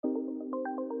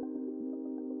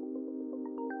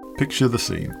Picture the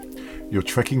scene. You're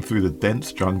trekking through the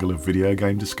dense jungle of video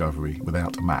game discovery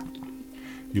without a map.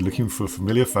 You're looking for a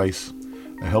familiar face,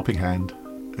 a helping hand,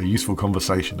 a useful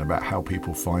conversation about how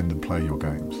people find and play your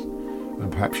games.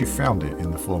 And perhaps you found it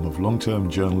in the form of long-term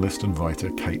journalist and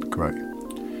writer Kate Gray.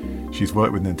 She's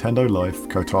worked with Nintendo Life,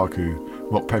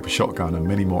 Kotaku, Rock Paper Shotgun and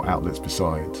many more outlets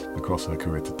besides across her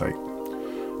career to date.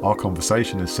 Our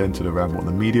conversation is centred around what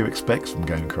the media expects from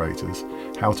game creators,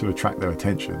 how to attract their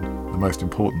attention, and most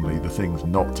importantly, the things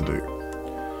not to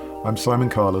do. I'm Simon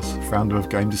Carlos, founder of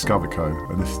Game Discover Co,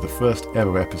 and this is the first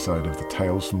ever episode of the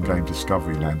Tales from Game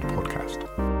Discovery Land podcast.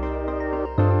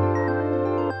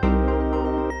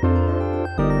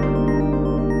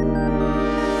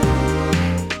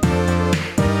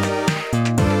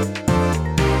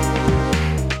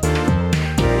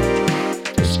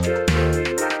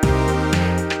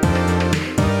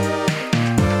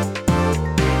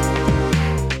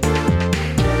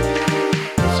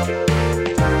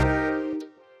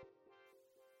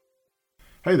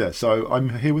 Hey there, so I'm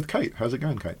here with Kate. How's it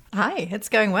going, Kate? Hi, it's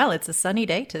going well. It's a sunny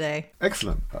day today.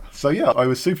 Excellent. So yeah, I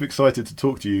was super excited to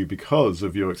talk to you because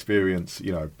of your experience,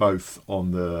 both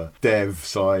on the dev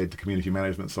side, the community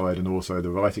management side, and also the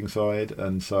writing side.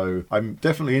 And so I'm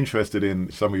definitely interested in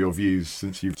some of your views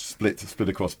since you've split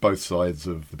across both sides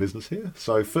of the business here.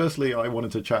 So firstly, I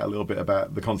wanted to chat a little bit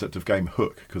about the concept of game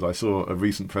hook, because I saw a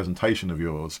recent presentation of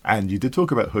yours, and you did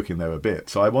talk about hook in there a bit.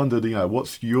 So I wondered,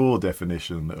 what's your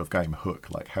definition of game hook?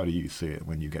 Like, how do you see it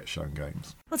when you get shown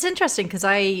games? Well, it's interesting because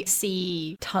I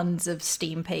see tons of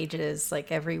Steam pages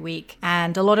like every week,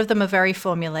 and a lot of them are very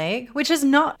formulaic, which is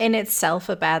not in itself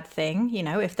a bad thing.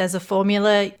 If there's a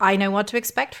formula, I know what to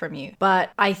expect from you.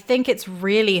 But I think it's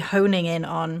really honing in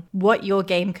on what your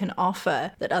game can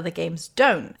offer that other games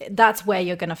don't. That's where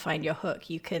you're going to find your hook.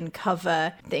 You can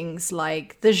cover things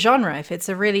like the genre. If it's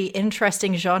a really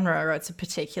interesting genre or it's a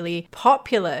particularly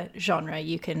popular genre,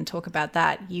 you can talk about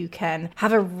that. You can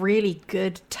have a really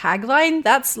good tagline.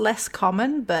 That's less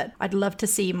common, but I'd love to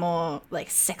see more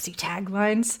like sexy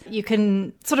taglines. You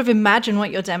can sort of imagine what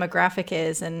your demographic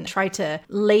is and try to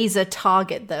laser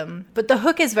target them. But the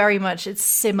hook is very much, it's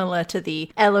similar to the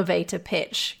elevator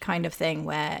pitch kind of thing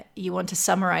where you want to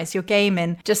summarize your game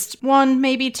in just one,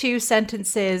 maybe two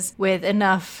sentences with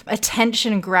enough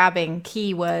attention-grabbing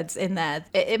keywords in there.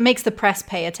 It makes the press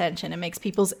pay attention. It makes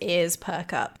people's ears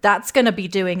perk up. That's going to be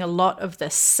doing a lot of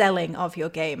the selling of your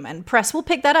game, and press will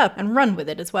pick that up and run with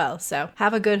it as well. So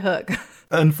have a good hook.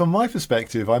 And from my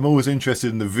perspective, I'm always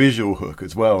interested in the visual hook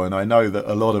as well. And I know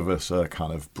that a lot of us are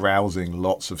kind of browsing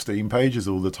lots of Steam pages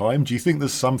all the time. Do you think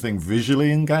there's something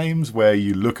visually in games where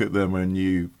you look at them and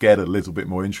you get a little bit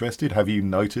more interested? Have you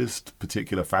noticed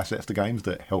particular facets to games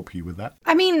that help you with that?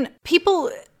 I mean, people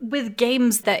with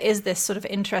games, there is this sort of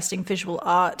interesting visual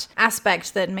art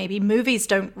aspect that maybe movies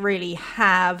don't really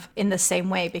have in the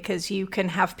same way, because you can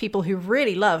have people who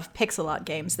really love pixel art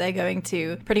games. They're going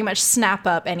to pretty much snap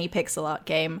up any pixel art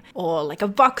game, or like a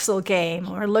voxel game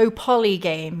or a low poly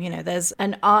game. There's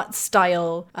an art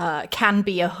style can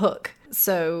be a hook.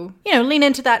 So, lean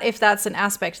into that if that's an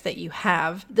aspect that you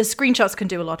have. The screenshots can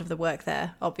do a lot of the work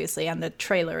there, obviously, and the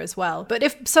trailer as well. But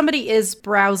if somebody is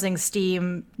browsing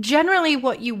Steam, generally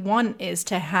what you want is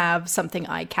to have something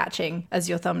eye-catching as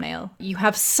your thumbnail. You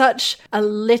have such a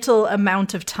little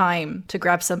amount of time to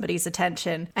grab somebody's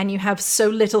attention, and you have so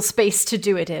little space to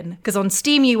do it in. Because on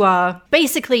Steam, you are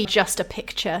basically just a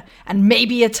picture and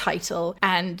maybe a title,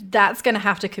 and that's going to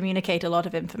have to communicate a lot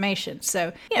of information.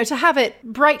 So, to have it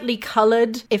brightly colored,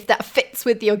 if that fits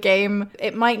with your game,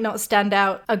 it might not stand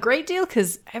out a great deal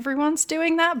because everyone's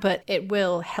doing that, but it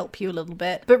will help you a little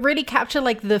bit. But really capture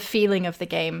like the feeling of the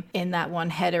game in that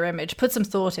one header image. Put some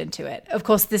thought into it. Of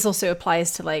course, this also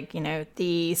applies to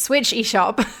the Switch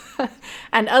eShop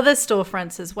and other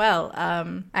storefronts as well.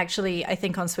 Actually, I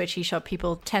think on Switch eShop,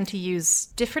 people tend to use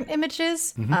different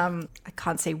images. I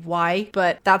can't say why,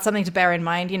 but that's something to bear in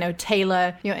mind.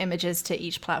 Tailor your images to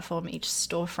each platform, each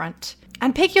storefront.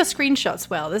 And pick your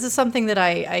screenshots well. This is something that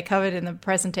I covered in the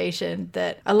presentation,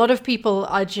 that a lot of people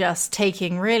are just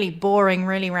taking really boring,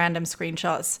 really random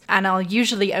screenshots. And I'll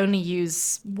usually only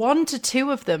use 1 to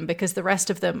 2 of them because the rest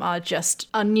of them are just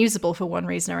unusable for one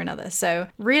reason or another. So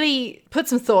really put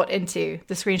some thought into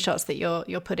the screenshots that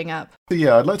you're putting up.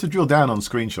 Yeah, I'd like to drill down on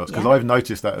screenshots because I've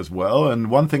noticed that as well. And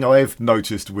one thing I've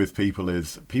noticed with people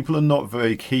is people are not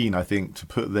very keen, I think, to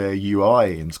put their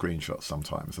UI in screenshots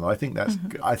sometimes. And I think that's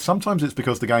sometimes it's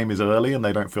because the game is early and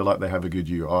they don't feel like they have a good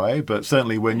UI. But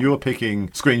certainly when you're picking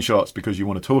screenshots because you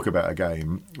want to talk about a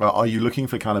game, are you looking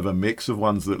for kind of a mix of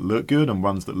ones that look good and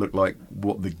ones that look like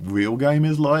what the real game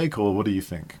is like? Or what do you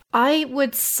think? I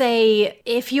would say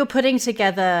if you're putting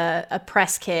together a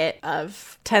press kit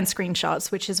of 10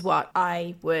 screenshots, which is what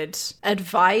I would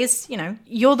advise,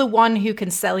 you're the one who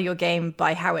can sell your game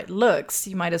by how it looks.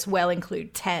 You might as well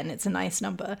include 10. It's a nice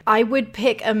number. I would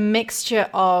pick a mixture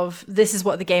of this is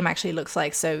what the game actually looks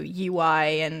like. So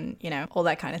UI and, all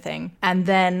that kind of thing. And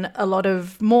then a lot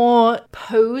of more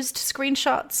posed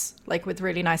screenshots, like with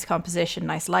really nice composition,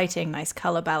 nice lighting, nice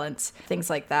color balance, things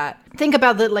like that. Think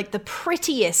about the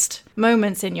prettiest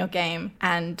moments in your game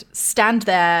and stand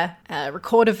there,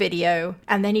 record a video,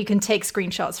 and then you can take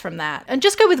screenshots from that. And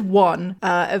just go with one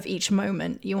of each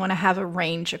moment. You want to have a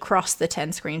range across the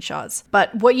 10 screenshots.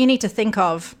 But what you need to think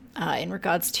of in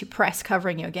regards to press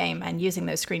covering your game and using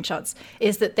those screenshots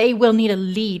is that they will need a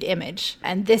lead image.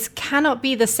 And this cannot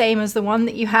be the same as the one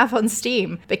that you have on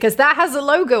Steam because that has a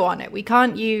logo on it. We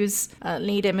can't use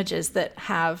lead images that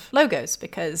have logos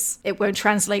because it won't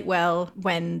translate well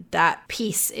when that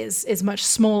piece is much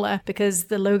smaller because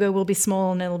the logo will be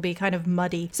small and it'll be kind of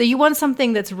muddy. So you want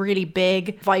something that's really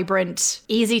big, vibrant,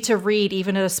 easy to read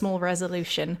even at a small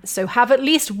resolution. So have at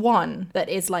least one that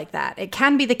is like that. It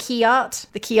can be the key art.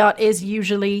 The key art is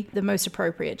usually the most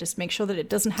appropriate. Just make sure that it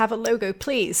doesn't have a logo,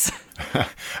 please.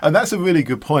 And that's a really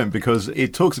good point because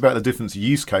it talks about the different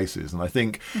use cases. And I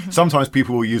think sometimes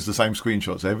people will use the same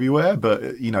screenshots everywhere,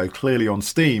 but, clearly on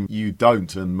Steam, you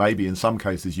don't. And maybe in some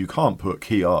cases, you can't put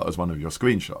key art as one of your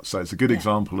screenshots. So it's a good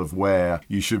example of where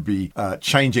you should be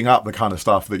changing up the kind of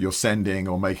stuff that you're sending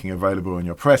or making available in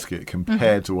your press kit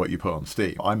compared to what you put on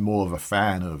Steam. I'm more of a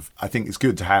fan of, I think it's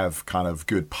good to have kind of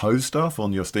good pose stuff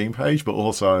on your Steam page, but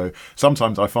also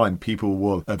sometimes I find people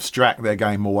will abstract their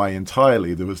game away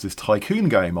entirely. There was this Tycoon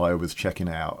game I was checking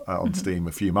out on Steam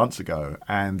a few months ago,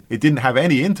 and it didn't have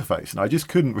any interface, and I just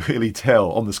couldn't really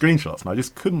tell on the screenshots, and I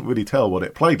just couldn't really tell what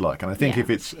it played like. And I think if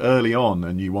it's early on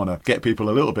and you want to get people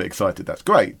a little bit excited, that's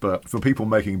great. But for people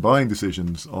making buying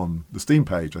decisions on the Steam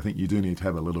page, I think you do need to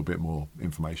have a little bit more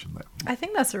information there. I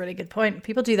think that's a really good point.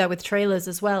 People do that with trailers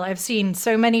as well. I've seen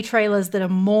so many trailers that are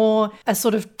more a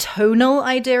sort of tonal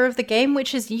idea of the game,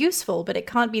 which is useful, but it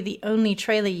can't be the only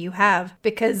trailer you have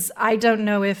because I don't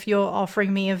know if you're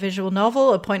offering me a visual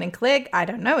novel, a point and click. I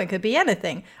don't know. It could be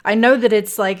anything. I know that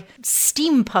it's like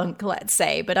steampunk, let's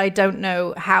say, but I don't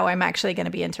know how I'm actually going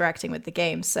to be interacting with the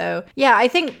game. So yeah, I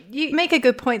think you make a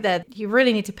good point that you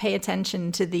really need to pay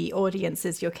attention to the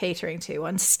audiences you're catering to.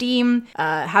 On Steam,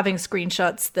 having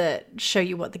screenshots that show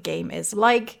you what the game is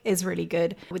like is really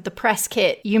good. With the press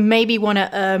kit, you maybe want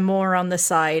to err more on the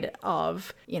side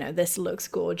of, this looks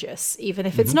gorgeous, even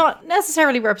if it's not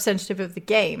necessarily representative of the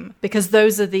game, because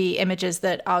those are the images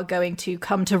that are going to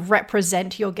come to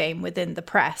represent your game within the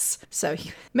press. So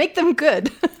make them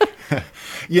good.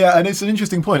 Yeah, and it's an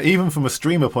interesting point. Even from a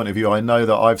streamer point of view, I know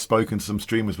that I've spoken to some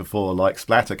streamers before, like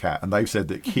Splattercat, and they've said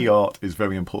that key art is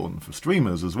very important for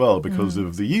streamers as well because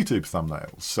of the YouTube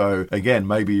thumbnails. So again,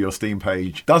 maybe your Steam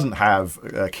page doesn't have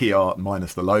key art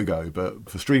minus the logo, but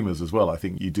for streamers as well, I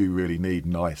think you do really need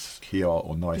nice key art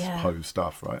or nice pose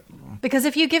stuff, right? Because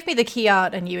if you give me the key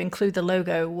art and you include the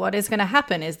logo, what is going to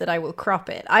happen is that I will crop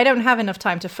it. I don't have enough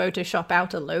time to Photoshop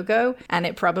out a logo, and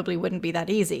it probably wouldn't be that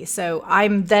easy. So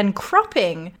I'm then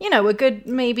cropping, a good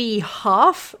maybe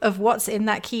half of what's in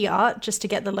that key art just to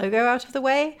get the logo out of the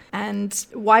way. And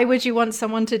why would you want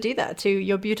someone to do that to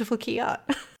your beautiful key art?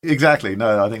 Exactly.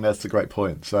 No, I think that's a great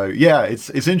point. So yeah, it's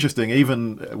interesting.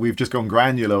 Even we've just gone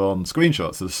granular on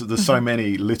screenshots. There's so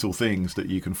many little things that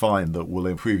you can find that will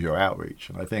improve your outreach.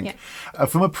 And I think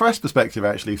from a press perspective,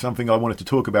 actually, something I wanted to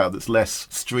talk about that's less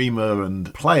streamer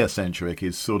and player centric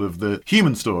is sort of the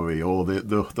human story, or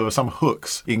there are some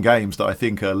hooks in games that I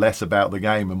think are less about the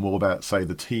game and more about, say,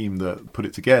 the team that put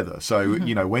it together. So,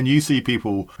 when you see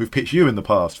people who've pitched you in the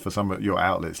past for some of your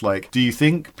outlets, like, do you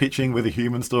think pitching with a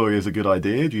human story is a good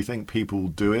idea? Do you think people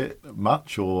do it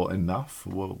much or enough?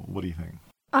 What do you think?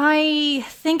 I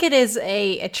think it is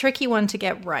a tricky one to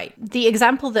get right. The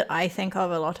example that I think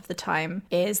of a lot of the time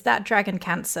is that Dragon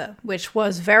Cancer, which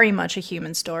was very much a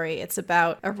human story. It's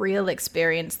about a real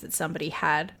experience that somebody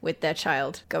had with their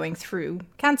child going through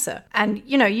cancer. And,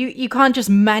 you can't just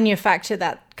manufacture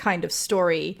that kind of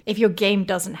story if your game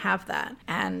doesn't have that.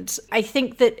 And I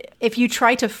think that if you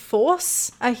try to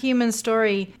force a human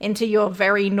story into your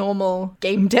very normal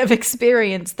game dev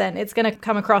experience, then it's going to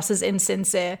come across as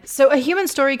insincere. So a human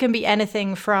story can be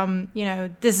anything from,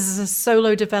 this is a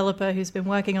solo developer who's been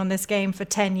working on this game for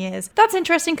 10 years. That's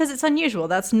interesting because it's unusual.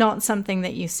 That's not something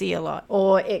that you see a lot.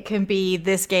 Or it can be,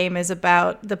 this game is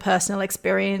about the personal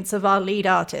experience of our lead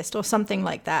artist or something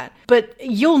like that. But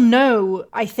you'll know,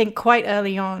 I think, quite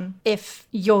early on if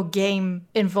your game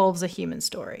involves a human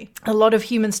story. A lot of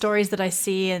human stories that I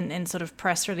see in sort of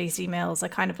press release emails are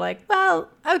kind of like, well,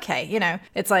 okay,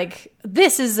 it's like,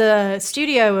 this is a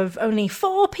studio of only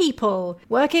 4 people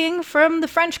working from the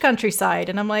French countryside.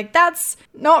 And I'm like, that's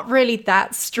not really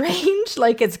that strange.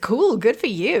 Like, it's cool. Good for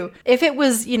you. If it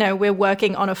was, we're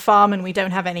working on a farm and we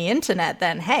don't have any internet,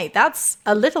 then hey, that's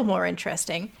a little more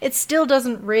interesting. It still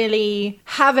doesn't really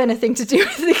have anything to do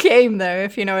with the game, though,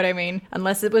 if you know what I mean.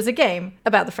 Unless it was a game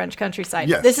about the French countryside.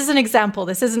 Yes. This is an example.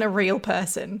 This isn't a real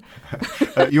person.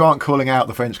 You aren't calling out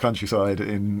the French countryside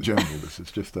in general. This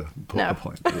is just a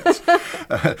point. Yes.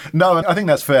 No, I think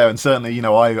that's fair. And certainly,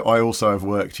 I also have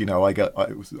worked,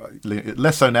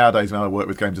 less so nowadays when I work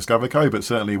with Game Discovery Co, but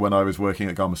certainly when I was working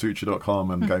at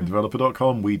Gamasutra.com and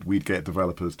GameDeveloper.com, we'd get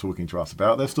developers talking to us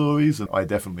about their stories. And I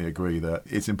definitely agree that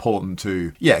it's important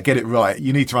to, get it right.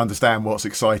 You need to understand what's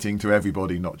exciting to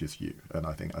everybody, not just you. And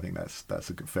I think that's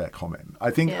a good, fair comment.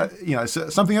 I think,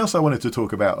 something else I wanted to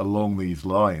talk about along these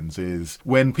lines is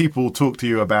when people talk to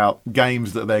you about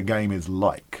games that their game is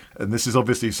like. And this is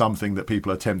obviously something that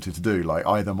people are tempted to do. Like,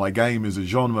 either my game is a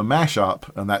genre mashup,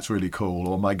 and that's really cool,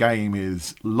 or my game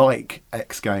is like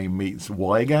X game meets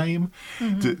Y game.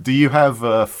 Do you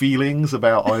have feelings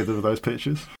about either of those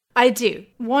pictures? I do.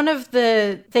 One of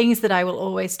the things that I will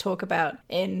always talk about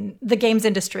in the games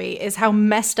industry is how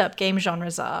messed up game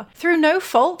genres are. Through no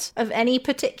fault of any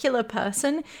particular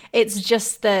person, it's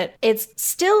just that it's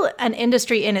still an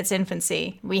industry in its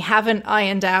infancy. We haven't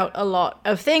ironed out a lot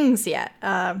of things yet.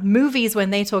 Movies, when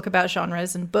they talk about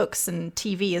genres, and books and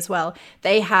TV as well,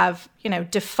 they have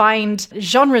defined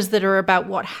genres that are about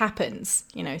what happens.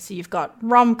 So you've got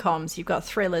rom-coms, you've got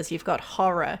thrillers, you've got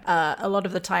horror. A lot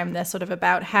of the time they're sort of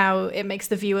about how it makes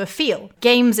the viewer feel.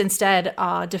 Games instead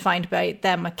are defined by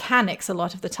their mechanics a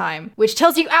lot of the time, which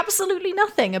tells you absolutely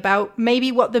nothing about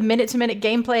maybe what the minute-to-minute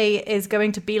gameplay is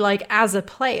going to be like as a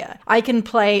player. I can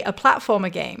play a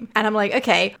platformer game and I'm like,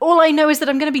 okay, all I know is that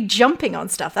I'm going to be jumping on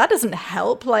stuff. That doesn't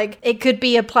help. Like, it could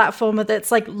be a platformer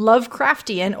that's like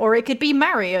Lovecraftian, or it could be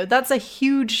Mario. That's a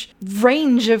huge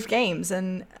range of games,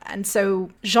 and so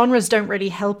genres don't really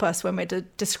help us when we're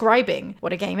describing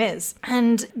what a game is.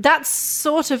 And that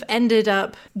sort of ended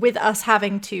up with us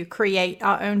having to create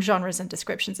our own genres and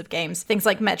descriptions of games. Things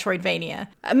like Metroidvania.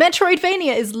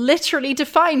 Metroidvania is literally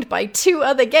defined by 2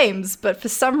 other games, but for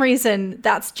some reason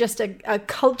that's just a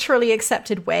culturally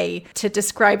accepted way to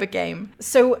describe a game.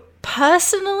 So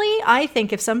personally, I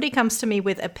think if somebody comes to me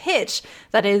with a pitch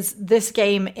that is, this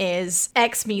game is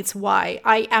X meets Y,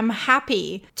 I am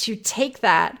happy to take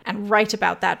that and write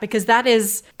about that, because that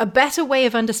is a better way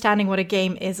of understanding what a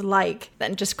game is like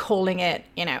than just calling it,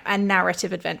 a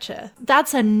narrative adventure.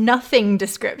 That's a nothing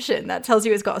description. That tells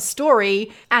you it's got a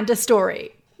story and a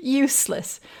story.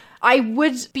 Useless. I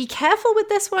would be careful with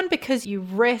this one because you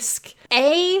risk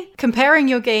comparing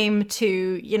your game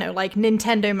to, like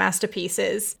Nintendo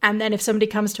masterpieces. And then if somebody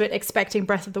comes to it expecting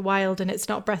Breath of the Wild and it's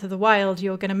not Breath of the Wild,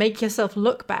 you're going to make yourself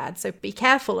look bad. So be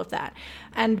careful of that.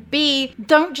 And B,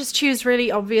 don't just choose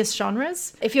really obvious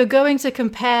genres. If you're going to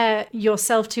compare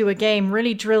yourself to a game,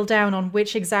 really drill down on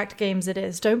which exact games it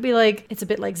is. Don't be like, it's a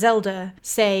bit like Zelda.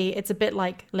 Say it's a bit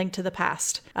like Link to the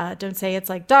Past. Don't say it's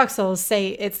like Dark Souls. Say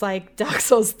it's like Dark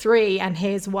Souls 3 and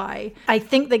here's why. I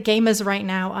think that gamers right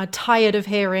now are tired of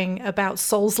hearing about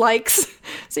Souls-likes.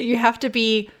 So you have to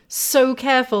be so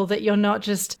careful that you're not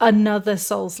just another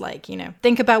Souls-like,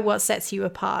 Think about what sets you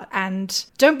apart, and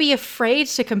don't be afraid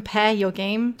to compare your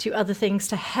game to other things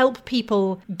to help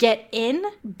people get in.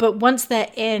 But once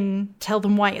they're in, tell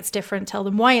them why it's different, tell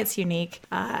them why it's unique,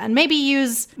 and maybe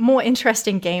use more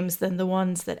interesting games than the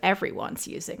ones that everyone's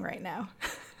using right now.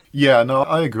 Yeah, no,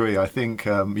 I agree. I think,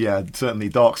 certainly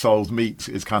Dark Souls meets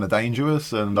is kind of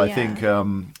dangerous, and I think,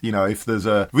 if there's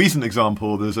a recent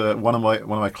example, there's one of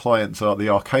my clients, the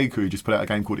Arcade Crew, just put out a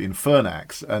game called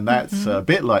Infernax, and that's a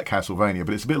bit like Castlevania,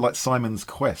 but it's a bit like Simon's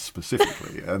Quest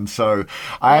specifically, and so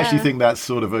I actually think that's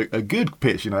sort of a good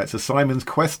pitch. It's a Simon's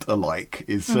Quest alike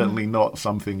is certainly not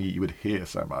something you would hear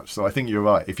so much. So I think you're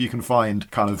right. If you can find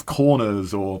kind of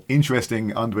corners or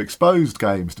interesting underexposed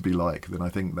games to be like, then I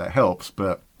think that helps.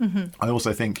 But I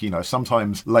also think,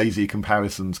 sometimes lazy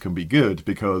comparisons can be good,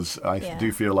 because I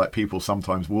do feel like people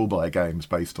sometimes will buy games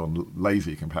based on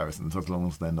lazy comparisons, as long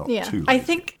as they're not too lazy. I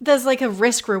think there's like a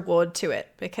risk reward to it,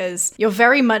 because you're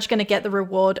very much going to get the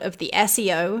reward of the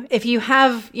SEO. If you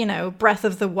have, Breath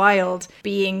of the Wild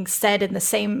being said in the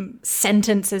same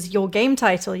sentence as your game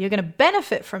title, you're going to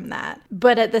benefit from that.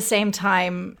 But at the same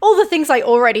time, all the things I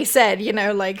already said,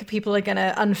 like people are going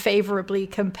to unfavorably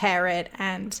compare it,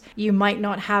 and you might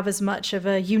not have as much of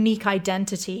a unique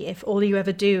identity if all you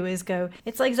ever do is go,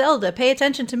 it's like Zelda, pay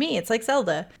attention to me, it's like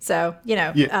Zelda. So,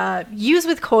 use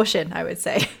with caution, I would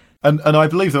say. And I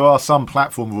believe there are some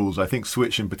platform rules. I think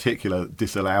Switch in particular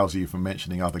disallows you from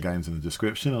mentioning other games in the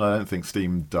description, and I don't think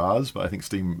Steam does, but I think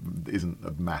Steam isn't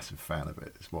a massive fan of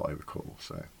it, is what I recall.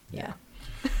 So yeah.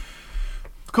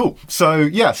 Cool. So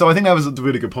I think that was a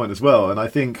really good point as well. And I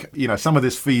think, some of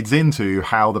this feeds into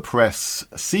how the press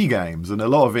see games, and a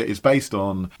lot of it is based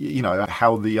on,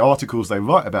 how the articles they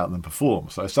write about them perform.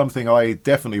 So something I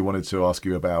definitely wanted to ask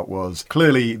you about was,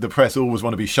 clearly the press always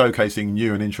want to be showcasing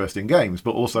new and interesting games,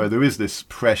 but also there is this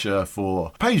pressure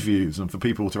for page views and for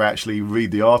people to actually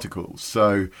read the articles.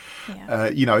 So,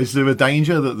 is there a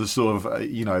danger that the sort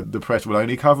of, the press will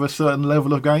only cover a certain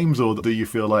level of games, or do you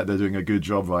feel like they're doing a good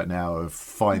job right now of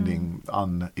finding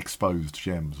unexposed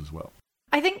gems as well?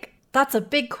 I think that's a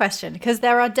big question, because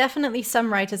there are definitely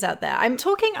some writers out there. I'm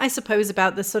talking, I suppose,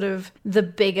 about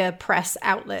the bigger press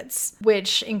outlets,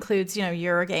 which includes,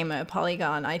 Eurogamer,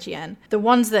 Polygon, IGN, the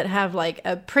ones that have like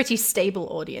a pretty stable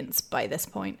audience by this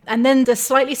point. And then the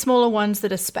slightly smaller ones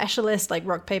that are specialists, like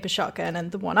Rock, Paper, Shotgun, and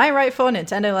the one I write for,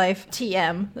 Nintendo Life,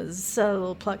 TM, there's a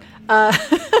little plug. I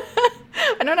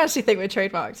don't actually think we're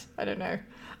trademarked. I don't know.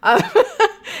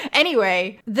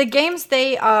 Anyway, the games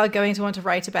they are going to want to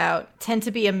write about tend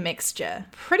to be a mixture.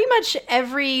 Pretty much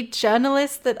every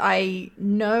journalist that I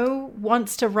know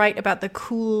wants to write about the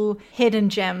cool hidden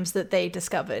gems that they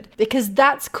discovered, because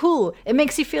that's cool. It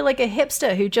makes you feel like a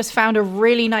hipster who just found a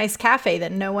really nice cafe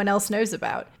that no one else knows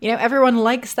about. Everyone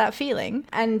likes that feeling,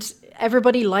 and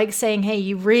everybody likes saying, hey,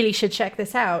 you really should check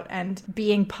this out, and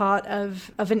being part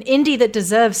of an indie that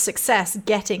deserves success,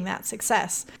 getting that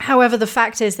success. However, the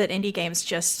fact is that indie games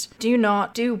just do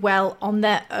not do well on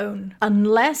their own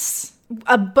unless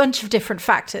a bunch of different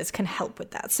factors can help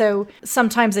with that. So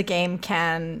sometimes a game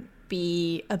can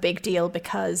be a big deal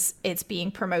because it's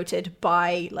being promoted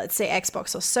by, let's say,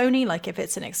 Xbox or Sony, like if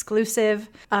it's an exclusive.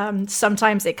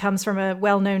 Sometimes it comes from a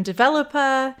well-known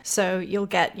developer, so you'll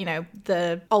get,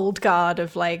 the old guard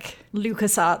of like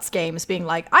LucasArts games being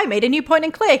like, I made a new point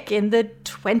and click in the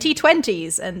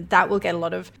 2020s, and that will get a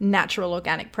lot of natural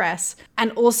organic press.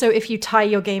 And also if you tie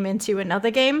your game into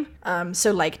another game,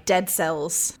 so like Dead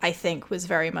Cells, I think was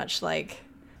very much like,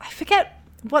 I forget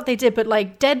what they did, but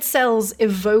like Dead Cells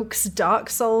evokes Dark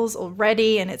Souls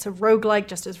already, and it's a roguelike,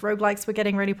 just as roguelikes were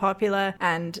getting really popular.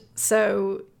 And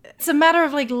so it's a matter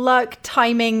of like luck,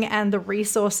 timing, and the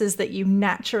resources that you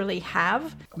naturally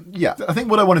have. Yeah, I think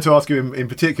what I wanted to ask you in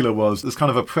particular was, there's kind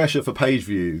of a pressure for page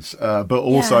views, but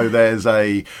also there's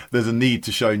a need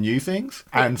to show new things.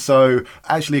 And so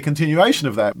actually a continuation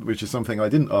of that, which is something I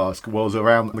didn't ask, was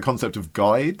around the concept of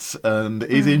guides. And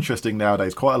it is interesting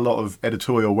nowadays, quite a lot of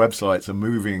editorial websites are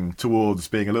moving towards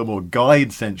being a little more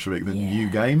guide-centric than new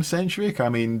game-centric. I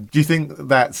mean, do you think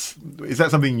is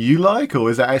that something you like, or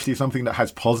is that actually something that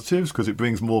has positives because it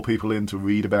brings more people in to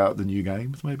read about the new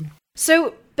games, maybe?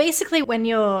 So basically, when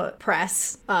you're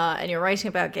press and you're writing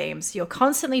about games, you're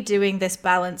constantly doing this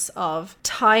balance of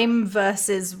time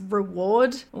versus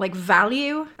reward, like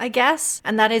value, I guess.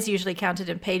 And that is usually counted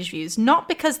in page views, not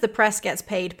because the press gets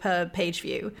paid per page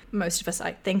view. Most of us,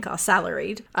 I think, are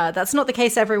salaried. That's not the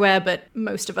case everywhere, but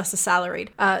most of us are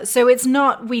salaried. So it's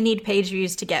not we need page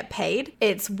views to get paid.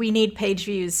 It's we need page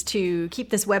views to keep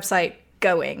this website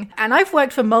going. And I've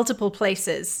worked for multiple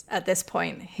places at this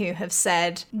point who have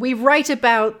said, we write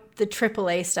about the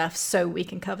AAA stuff so we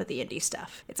can cover the indie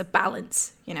stuff. It's a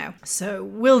balance, So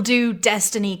we'll do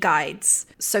Destiny guides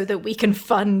so that we can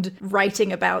fund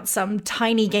writing about some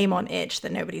tiny game on itch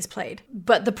that nobody's played.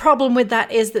 But the problem with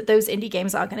that is that those indie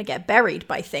games are going to get buried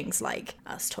by things like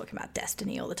us talking about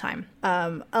Destiny all the time.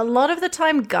 A lot of the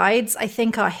time, guides, I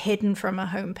think, are hidden from a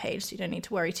homepage, so you don't need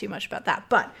to worry too much about that.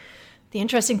 But the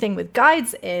interesting thing with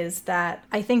guides is that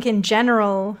I think in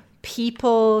general,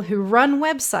 people who run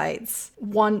websites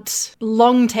want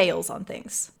long tails on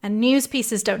things. And news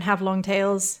pieces don't have long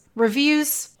tails.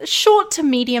 Reviews, short to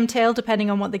medium tail, depending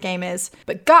on what the game is.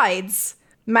 But guides,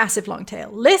 massive long tail.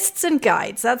 Lists and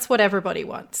guides, that's what everybody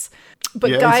wants.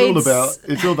 But guides,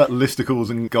 it's all about listicles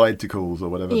and guidecicles or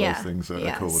whatever those things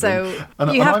are called. So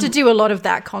you have to do a lot of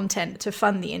that content to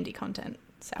fund the indie content.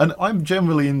 So. And I'm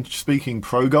generally in speaking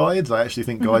pro guides. I actually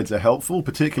think guides are helpful,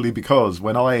 particularly because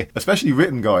especially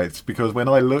written guides, because when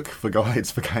I look for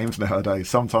guides for games nowadays,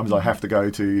 sometimes I have to go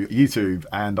to YouTube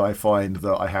and I find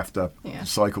that I have to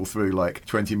cycle through like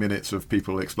 20 minutes of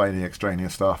people explaining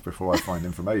extraneous stuff before I find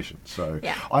information. So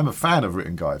I'm a fan of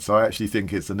written guides. So I actually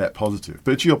think it's a net positive.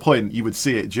 But to your point, you would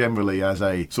see it generally as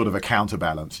a sort of a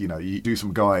counterbalance. You know, you do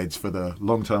some guides for the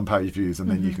long-term page views and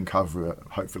then you can cover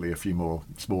hopefully a few more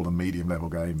small and medium level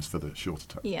games for the shorter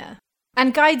term. Yeah.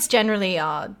 And guides generally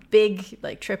are big,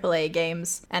 like AAA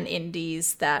games and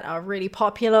indies that are really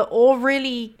popular or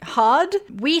really hard.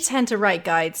 We tend to write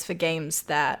guides for games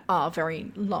that are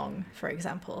very long, for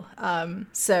example.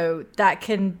 So that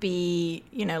can be,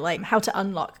 you know, like how to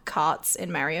unlock carts in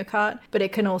Mario Kart. But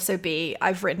it can also be,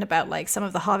 I've written about like some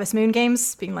of the Harvest Moon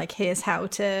games, being like, here's how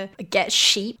to get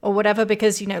sheep or whatever,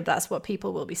 because, you know, that's what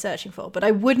people will be searching for. But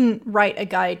I wouldn't write a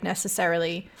guide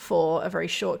necessarily for a very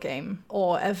short game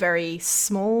or a very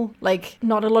small, like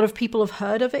not a lot of people have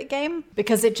heard of it game,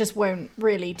 because it just won't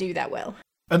really do that well.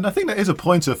 And I think that is a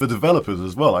pointer for developers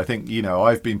as well. I think, you know,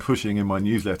 I've been pushing in my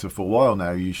newsletter for a while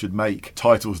now, you should make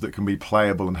titles that can be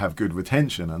playable and have good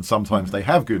retention. And sometimes they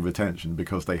have good retention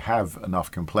because they have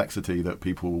enough complexity that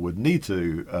people would need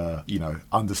to, you know,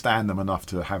 understand them enough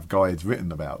to have guides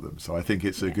written about them. So I think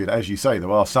it's a good, as you say, there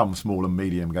are some small and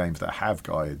medium games that have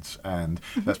guides, and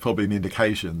that's probably an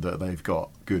indication that they've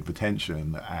got good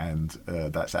retention, and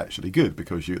that's actually good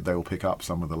because they will pick up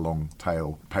some of the long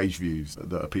tail page views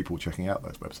that are people checking out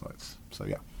those websites. So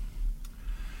yeah.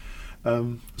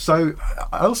 So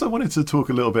I also wanted to talk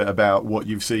a little bit about what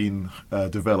you've seen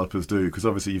developers do, because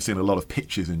obviously you've seen a lot of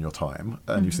pitches in your time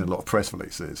and you've seen a lot of press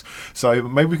releases. So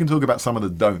maybe we can talk about some of the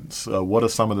don'ts. What are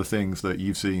some of the things that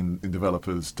you've seen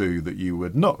developers do that you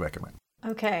would not recommend?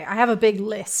 Okay, I have a big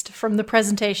list from the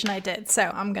presentation I did, so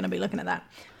I'm going to be looking at that.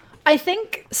 I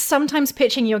think sometimes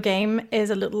pitching your game is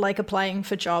a little like applying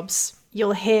for jobs.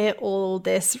 You'll hear all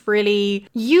this really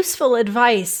useful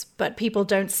advice, but people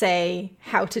don't say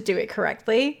how to do it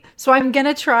correctly. So I'm going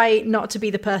to try not to be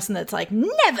the person that's like,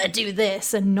 never do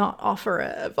this, and not offer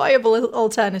a viable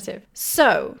alternative.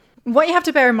 So what you have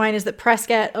to bear in mind is that press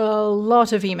get a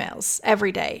lot of emails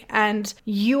every day, and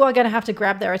you are going to have to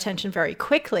grab their attention very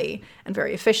quickly and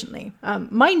very efficiently.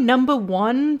 My number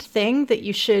one thing that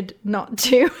you should not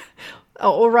do,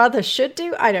 or rather should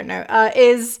do, I don't know,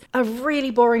 is a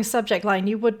really boring subject line.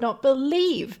 You would not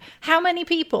believe how many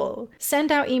people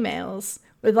send out emails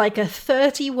with like a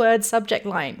 30-word subject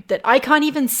line that I can't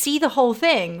even see the whole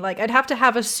thing. Like, I'd have to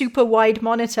have a super wide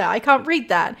monitor. I can't read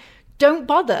that. Don't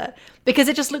bother, because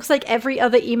it just looks like every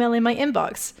other email in my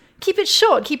inbox. Keep it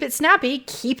short, keep it snappy,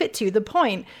 keep it to the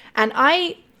point. And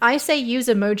I say use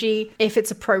emoji if it's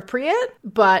appropriate,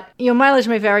 but your mileage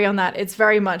may vary on that. It's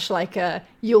very much like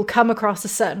you'll come across a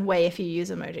certain way if you use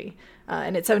emoji.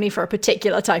 And it's only for a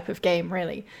particular type of game,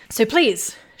 really. So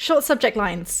please, short subject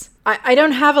lines. I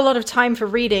don't have a lot of time for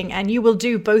reading, and you will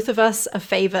do both of us a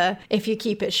favor if you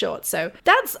keep it short. So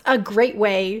that's a great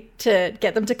way to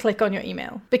get them to click on your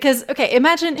email. Because, okay,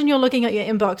 imagine you're looking at your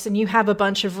inbox and you have a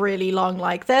bunch of really long,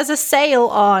 like, there's a sale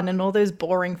on, and all those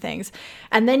boring things.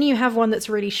 And then you have one that's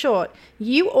really short.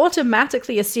 You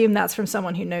automatically assume that's from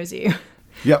someone who knows you.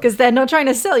 Because they're not trying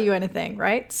to sell you anything,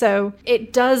 right? So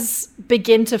it does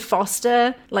begin to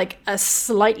foster like a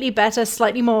slightly better,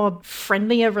 slightly more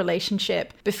friendlier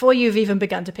relationship before you've even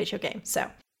begun to pitch your game. So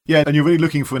yeah, and you're really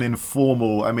looking for an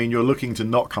informal, I mean, you're looking to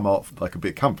not come off like a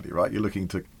big company, right? You're looking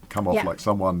to come off like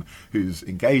someone who's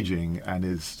engaging and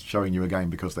is showing you a game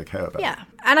because they care about it. Yeah.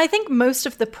 And I think most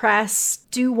of the press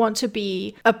do want to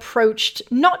be approached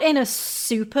not in a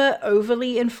super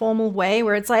overly informal way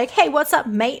where it's like, hey, what's up,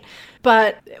 mate?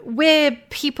 But we're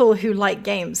people who like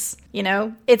games, you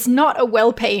know? It's not a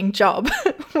well-paying job.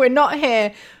 We're not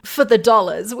here for the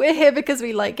dollars. We're here because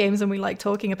we like games and we like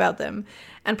talking about them.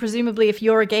 And presumably, if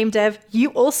you're a game dev, you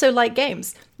also like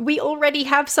games. We already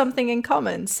have something in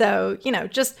common. So, you know,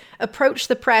 just approach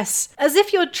the press as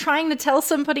if you're trying to tell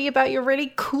somebody about your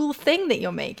really cool thing that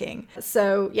you're making.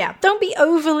 So, yeah, don't be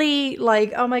overly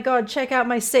like, oh my God, check out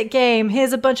my sick game.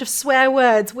 Here's a bunch of swear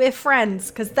words. We're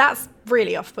friends. Because that's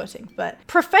really off-putting. But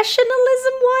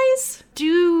professionalism-wise,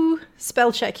 do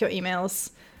spell check your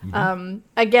emails. Mm-hmm.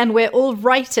 Again, we're all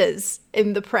writers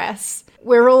in the press.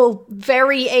 We're all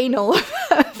very anal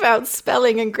about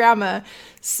spelling and grammar.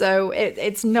 So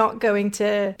it's not going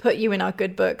to put you in our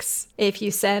good books if you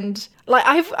send... Like,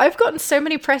 I've gotten so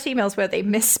many press emails where they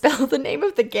misspell the name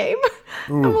of the game.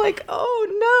 Ooh. I'm like,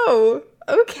 oh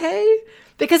no, okay.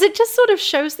 Because it just sort of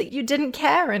shows that you didn't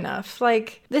care enough.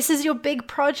 Like, this is your big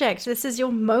project, this is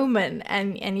your moment,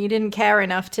 and you didn't care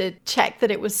enough to check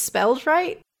that it was spelled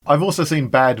right. I've also seen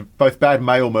both bad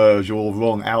mail merge or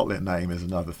wrong outlet name is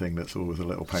another thing that's always a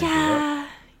little painful. Right?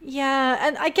 Yeah,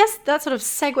 and I guess that sort of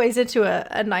segues into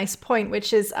a nice point,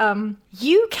 which is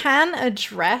you can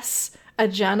address a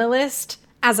journalist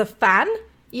as a fan.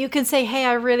 You can say, hey,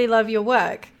 I really love your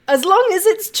work. As long as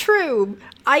it's true.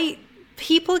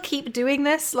 People keep doing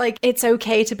this. Like, it's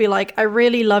okay to be like, I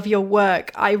really love your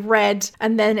work. I read,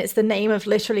 and then it's the name of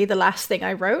literally the last thing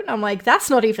I wrote. I'm like, that's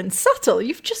not even subtle.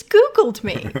 You've just Googled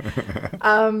me.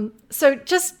 So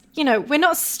just, we're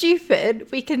not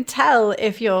stupid. We can tell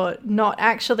if you're not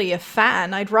actually a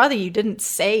fan. I'd rather you didn't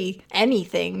say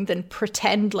anything than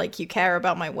pretend like you care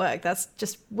about my work. That's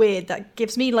just weird. That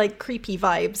gives me like creepy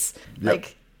vibes.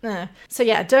 Yep. So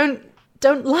yeah,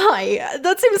 don't lie.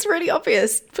 That seems really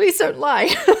obvious. Please don't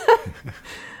lie.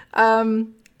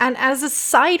 And as a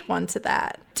side one to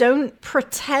that, don't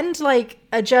pretend like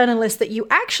a journalist that you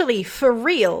actually, for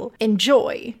real,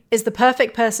 enjoy is the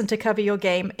perfect person to cover your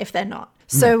game if they're not.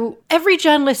 So every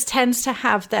journalist tends to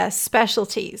have their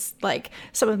specialties. Like,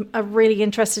 some of them are really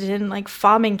interested in like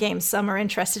farming games. Some are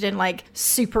interested in like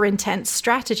super intense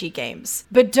strategy games.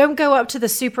 But don't go up to the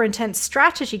super intense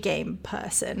strategy game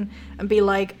person and be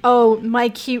like, oh, my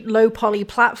cute low poly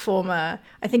platformer,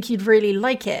 I think you'd really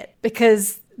like it,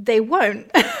 because they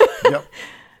won't. Yep.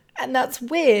 And that's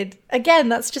weird. Again,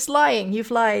 that's just lying.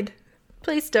 You've lied.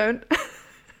 Please don't.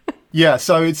 Yeah,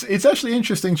 so it's actually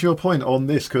interesting to your point on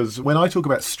this, because when I talk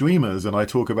about streamers and I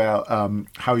talk about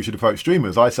how you should approach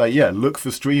streamers, I say, look for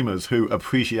streamers who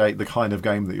appreciate the kind of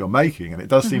game that you're making. And it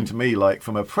does seem to me like,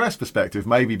 from a press perspective,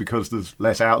 maybe because there's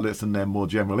less outlets and they're more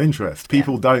general interest,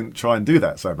 people don't try and do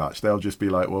that so much. They'll just be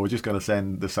like, well, we're just going to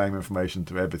send the same information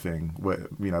to everything,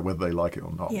 whether they like it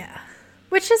or not. Yeah.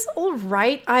 Which is all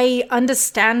right. I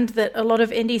understand that a lot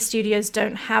of indie studios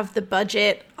don't have the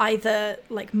budget, either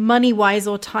like money-wise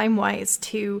or time-wise,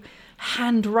 to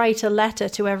handwrite a letter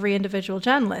to every individual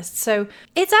journalist. So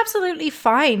it's absolutely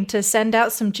fine to send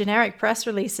out some generic press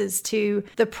releases to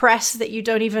the press that you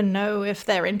don't even know if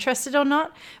they're interested or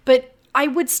not. But I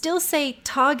would still say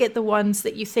target the ones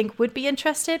that you think would be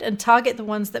interested, and target the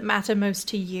ones that matter most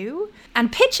to you, and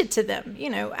pitch it to them.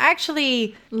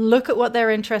 Actually look at what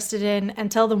they're interested in and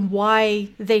tell them why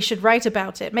they should write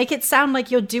about it. Make it sound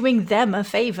like you're doing them a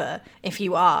favor. If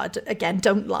you are, again,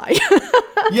 don't lie.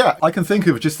 Yeah, I can think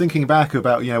of, just thinking back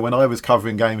about, when I was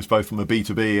covering games both from a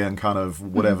B2B and kind of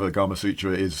whatever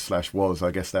Gamasutra is/was,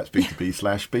 I guess that's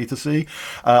B2B/B2C.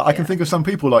 I can think of some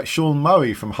people like Sean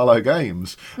Murray from Hello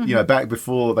Games, back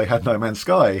before they had No Man's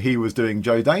Sky. He was doing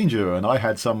Joe Danger, and I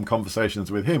had some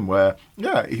conversations with him where,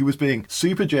 he was being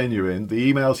super genuine.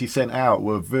 The emails he sent out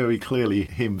were very clearly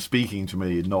him speaking to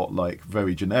me, not like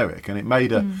very generic, and it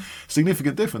made a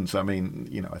significant difference. I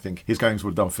mean, I think his games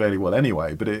would have done fairly well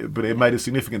anyway, but it made a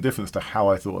significant difference to how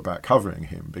I thought about covering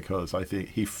him, because I think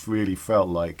he really felt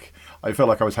like I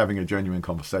was having a genuine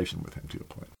conversation with him, to your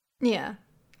point. Yeah.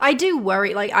 I do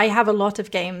worry. Like, I have a lot of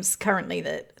games currently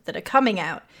that are coming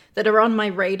out that are on my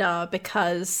radar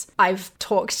because I've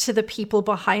talked to the people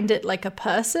behind it like a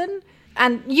person.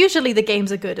 And usually the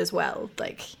games are good as well.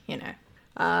 Like,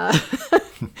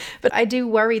 but I do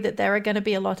worry that there are going to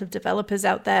be a lot of developers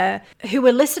out there who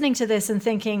are listening to this and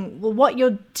thinking, well, what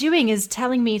you're doing is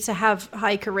telling me to have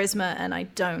high charisma and I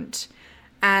don't.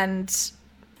 And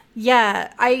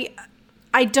yeah,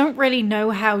 I don't really know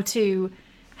how to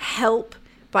help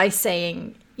by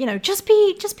saying, just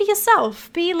be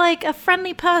yourself. Be like a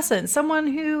friendly person, someone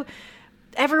who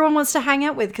everyone wants to hang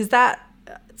out with, because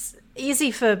it's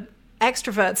easy for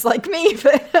extroverts like me,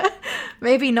 but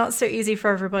maybe not so easy for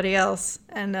everybody else.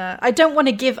 And I don't want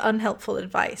to give unhelpful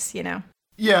advice,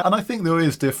 Yeah, and I think there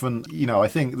is different, I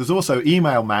think there's also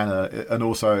email manner, and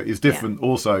also is different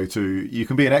also to, you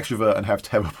can be an extrovert and have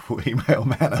terrible email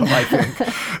manner, I think.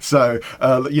 So,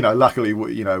 luckily,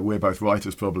 we're both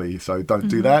writers probably, so don't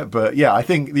do that. But yeah, I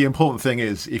think the important thing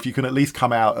is, if you can at least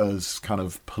come out as kind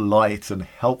of polite and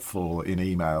helpful in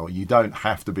email, you don't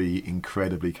have to be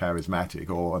incredibly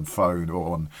charismatic or on phone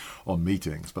or on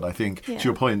meetings. But I think, to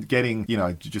your point, getting,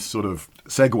 just sort of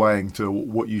segueing to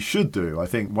what you should do, I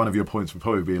think one of your points would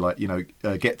probably be like,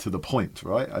 get to the point,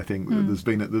 right? I think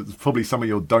there's probably some of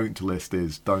your don't list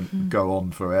is don't go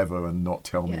on forever and not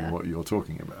tell me what you're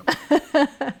talking about.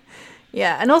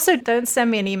 Yeah, and also don't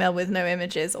send me an email with no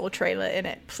images or trailer in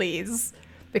it, please,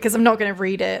 because I'm not going to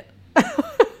read it.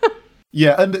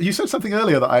 Yeah, and you said something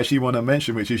earlier that I actually want to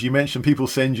mention, which is you mentioned people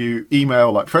send you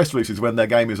email like press releases when their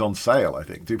game is on sale, I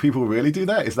think. Do people really do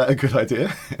that? Is that a good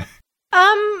idea?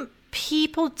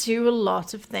 People do a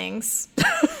lot of things.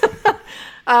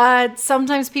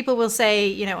 Sometimes people will say,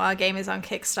 you know, our game is on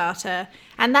Kickstarter.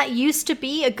 And that used to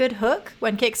be a good hook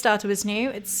when Kickstarter was new.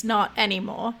 It's not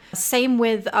anymore. Same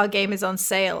with our game is on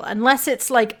sale. Unless it's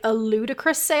like a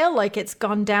ludicrous sale, like it's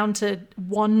gone down to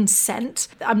 1 cent.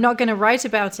 I'm not going to write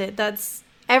about it.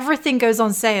 Everything goes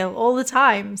on sale all the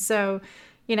time. So,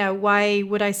 you know, why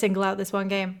would I single out this one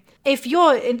game? If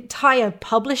your entire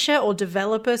publisher or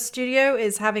developer studio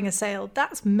is having a sale,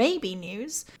 that's maybe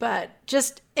news. But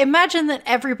just imagine that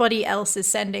everybody else is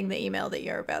sending the email that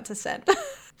you're about to send.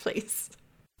 Please.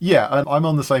 Yeah, and I'm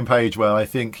on the same page where I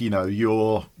think, you know,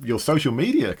 your social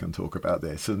media can talk about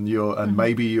this, and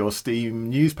maybe your Steam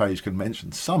news page can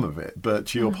mention some of it. But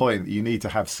to your point, you need to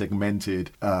have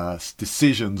segmented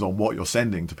decisions on what you're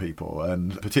sending to people,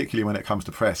 and particularly when it comes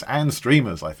to press and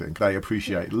streamers, I think they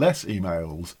appreciate less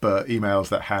emails, but emails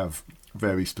that have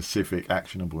very specific,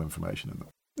 actionable information in them.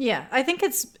 Yeah, I think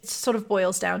it sort of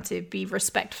boils down to be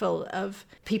respectful of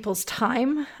people's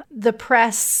time. The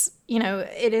press, you know,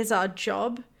 it is our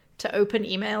job to open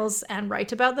emails and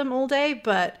write about them all day,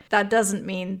 but that doesn't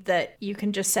mean that you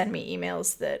can just send me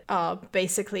emails that are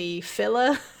basically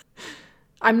filler.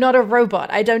 I'm not a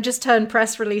robot. I don't just turn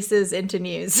press releases into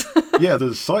news. Yeah,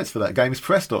 there's sites for that.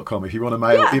 Gamespress.com. If you want to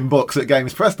mail inbox at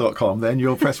gamespress.com, then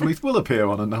your press release will appear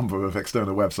on a number of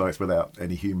external websites without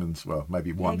any humans, well,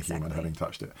 maybe one human having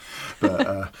touched it.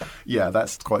 But yeah,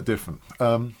 that's quite different.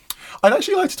 I'd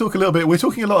actually like to talk a little bit, we're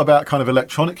talking a lot about kind of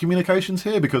electronic communications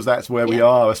here because that's where we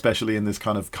are, especially in this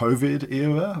kind of COVID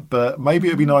era. But maybe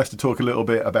it'd be nice to talk a little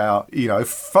bit about, you know,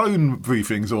 phone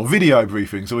briefings or video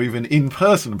briefings or even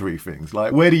in-person briefings.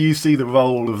 Like, where do you see the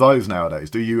role of those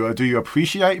nowadays? Do you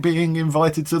appreciate being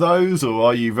invited to those, or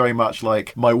are you very much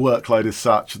like, my workload is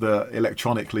such that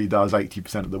electronically does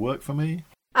 80% of the work for me?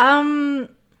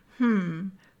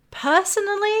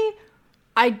 Personally,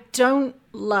 I don't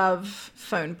love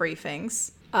phone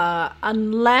briefings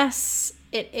unless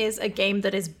it is a game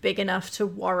that is big enough to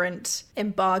warrant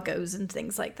embargoes and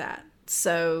things like that.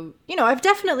 So, you know, I've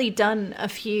definitely done a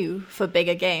few for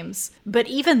bigger games, but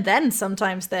even then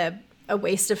sometimes they're a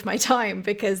waste of my time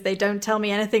because they don't tell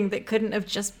me anything that couldn't have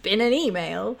just been an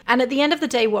email. And at the end of the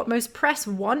day, what most press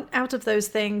want out of those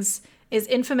things is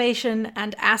information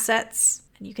and assets.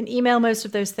 You can email most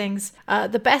of those things.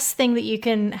 The best thing that you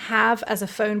can have as a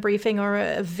phone briefing or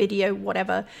a video,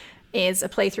 whatever, is a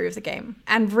playthrough of the game.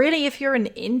 And really, if you're an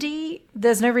indie,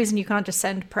 there's no reason you can't just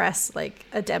send press like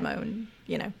a demo and,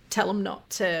 you know, tell them not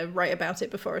to write about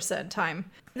it before a certain time.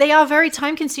 They are very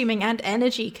time consuming and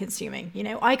energy consuming. You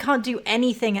know, I can't do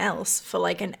anything else for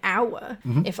like an hour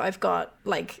if I've got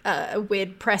like a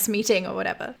weird press meeting or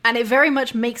whatever. And it very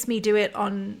much makes me do it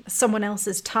on someone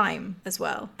else's time as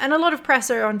well. And a lot of press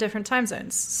are on different time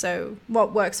zones. So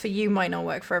what works for you might not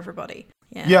work for everybody.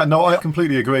 Yeah, no, I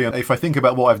completely agree. And if I think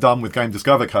about what I've done with Game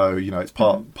Discover Co., you know, it's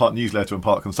part newsletter and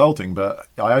part consulting, but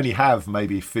I only have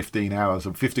maybe 15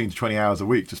 to 20 hours a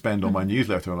week to spend on my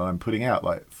newsletter, and I'm putting out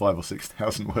like 5,000 or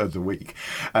 6,000 words a week.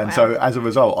 And so as a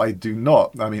result, I do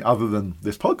not, I mean, other than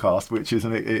this podcast, which is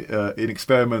an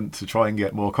experiment to try and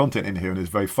get more content in here and is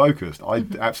very focused, I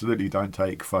absolutely don't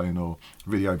take phone or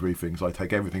video briefings. I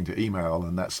take everything to email,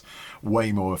 and that's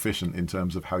way more efficient in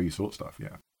terms of how you sort stuff.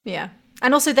 Yeah.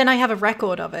 And also then I have a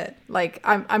record of it. Like,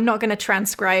 I'm not going to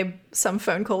transcribe some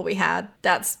phone call we had.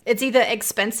 It's either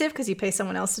expensive because you pay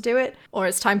someone else to do it, or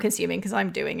it's time consuming because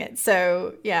I'm doing it.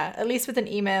 So yeah, at least with an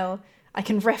email, I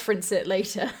can reference it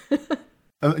later.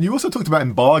 And you also talked about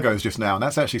embargoes just now, and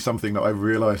that's actually something that I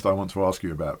realised I want to ask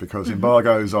you about, because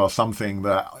embargoes are something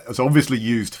that is obviously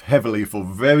used heavily for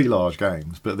very large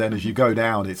games, but then as you go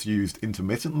down, it's used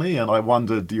intermittently, and I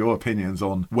wondered your opinions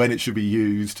on when it should be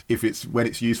used, when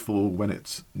it's useful, when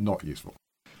it's not useful.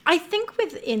 I think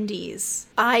with indies,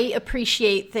 I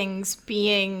appreciate things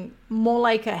being more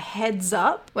like a heads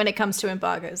up when it comes to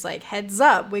embargoes. Like, heads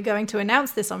up, we're going to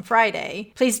announce this on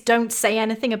Friday. Please don't say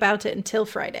anything about it until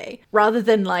Friday. Rather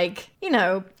than like, you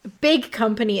know, big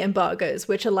company embargoes,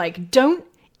 which are like, don't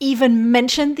even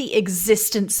mention the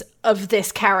existence of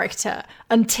this character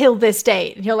until this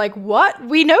date. And you're like, what?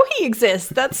 We know he exists.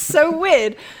 That's so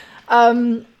weird.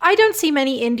 I don't see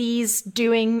many indies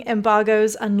doing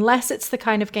embargoes unless it's the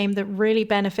kind of game that really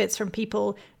benefits from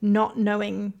people not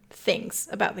knowing things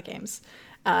about the games.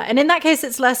 And in that case,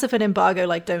 it's less of an embargo,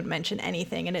 like don't mention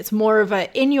anything. And it's more of a,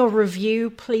 in your review,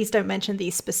 please don't mention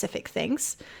these specific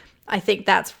things. I think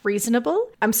that's reasonable.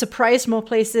 I'm surprised more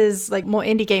places, like more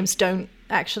indie games, don't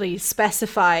actually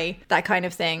specify that kind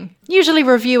of thing. Usually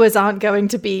reviewers aren't going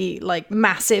to be like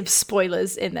massive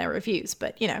spoilers in their reviews,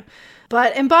 but you know.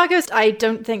 But embargoes, I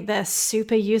don't think they're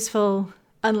super useful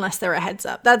unless there are heads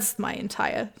up. That's my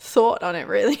entire thought on it,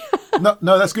 really. No,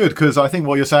 that's good, because I think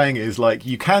what you're saying is like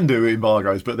you can do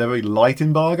embargoes, but they're very light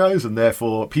embargoes, and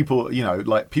therefore people,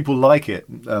 people like it.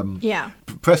 Yeah.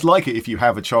 Press like it if you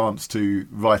have a chance to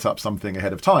write up something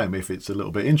ahead of time, if it's a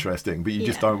little bit interesting, but you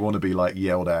just don't want to be like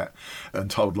yelled at and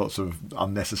told lots of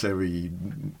unnecessary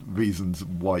reasons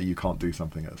why you can't do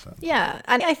something at a certain. Yeah,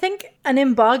 and I think an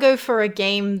embargo for a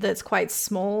game that's quite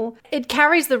small, it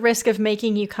carries the risk of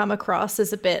making you come across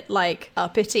as a bit like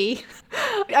uppity.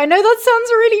 I know that sounds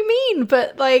really mean,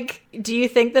 but like, do you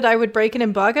think that I would break an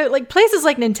embargo? Like, places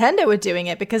like Nintendo are doing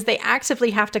it because they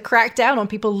actively have to crack down on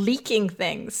people leaking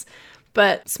things.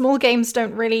 But small games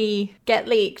don't really get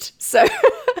leaked, so...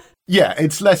 Yeah,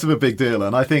 it's less of a big deal.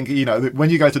 And I think, when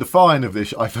you go to the fine of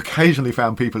this, I've occasionally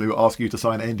found people who ask you to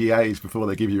sign NDAs before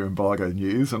they give you embargo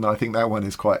news. And I think that one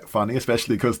is quite funny,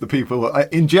 especially because the people,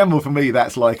 in general, for me,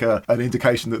 that's like an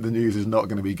indication that the news is not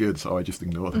going to be good. So I just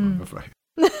ignore them, I'm afraid.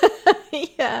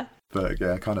 Yeah. But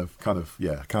yeah, kind of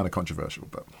controversial,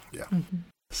 but yeah. Mm-hmm.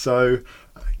 So,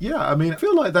 I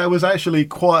feel like there was actually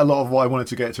quite a lot of what I wanted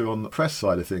to get to on the press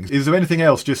side of things. Is there anything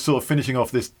else, just sort of finishing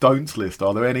off this don'ts list?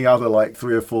 Are there any other like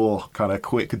 3 or 4 kind of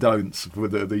quick don'ts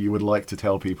that you would like to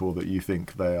tell people that you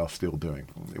think they are still doing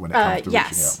when it comes to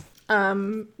reaching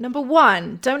out? Number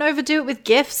 1, don't overdo it with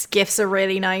GIFs. GIFs are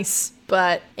really nice,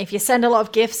 but if you send a lot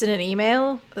of GIFs in an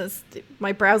email,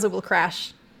 my browser will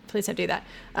crash. Please don't do that.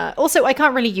 Also, I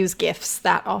can't really use GIFs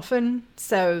that often,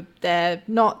 so they're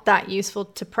not that useful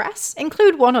to press.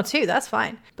 Include 1 or 2, that's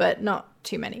fine, but not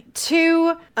too many.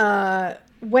 2,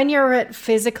 when you're at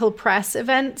physical press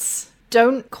events,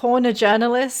 don't corner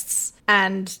journalists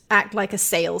and act like a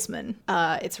salesman.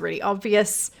 It's really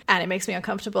obvious, and it makes me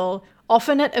uncomfortable.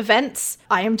 Often at events,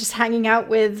 I am just hanging out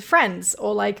with friends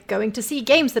or like going to see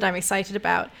games that I'm excited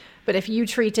about. But if you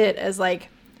treat it as like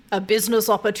a business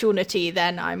opportunity,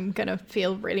 then I'm going to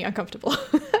feel really uncomfortable.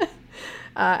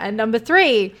 And number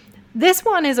 3, this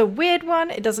one is a weird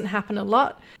one. It doesn't happen a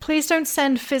lot. Please don't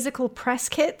send physical press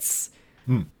kits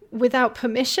without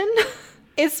permission.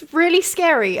 It's really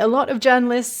scary. A lot of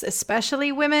journalists,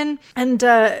 especially women and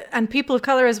people of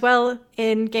color as well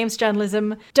in games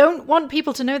journalism, don't want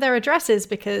people to know their addresses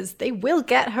because they will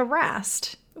get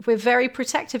harassed. We're very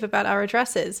protective about our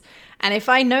addresses. And if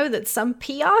I know that some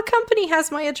PR company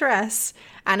has my address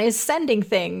and is sending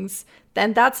things,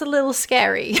 then that's a little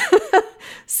scary.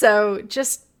 So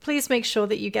just please make sure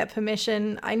that you get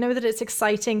permission. I know that it's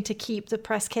exciting to keep the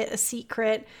press kit a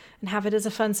secret and have it as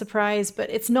a fun surprise, but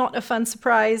it's not a fun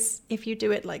surprise if you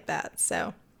do it like that.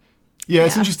 So yeah,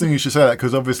 it's interesting you should say that,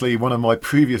 because obviously one of my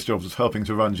previous jobs was helping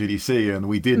to run GDC, and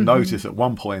we did notice at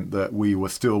one point that we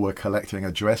were collecting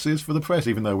addresses for the press,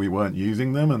 even though we weren't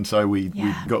using them, and so we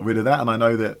got rid of that. And I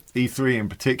know that E3 in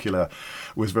particular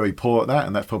was very poor at that,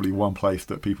 and that's probably one place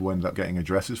that people ended up getting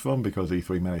addresses from, because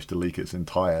E3 managed to leak its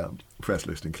entire press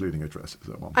list, including addresses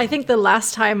at one point. I think the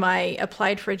last time I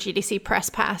applied for a GDC press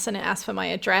pass and it asked for my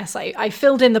address, I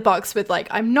filled in the box with like,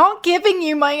 I'm not giving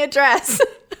you my address.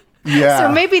 Yeah.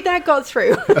 So maybe that got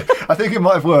through. I think it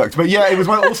might have worked. But yeah, it was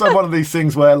also one of these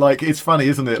things where, like, it's funny,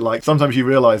 isn't it? Like, sometimes you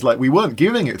realise, like, we weren't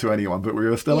giving it to anyone, but we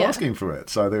were still asking for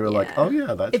it. So they were like, oh,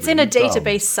 yeah, that's it's really in a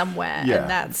database somewhere, and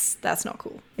that's not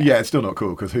cool. Yeah, it's still not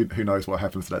cool, because who knows what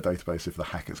happens to that database if the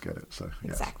hackers get it. So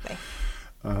yes. Exactly.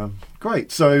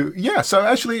 Great. So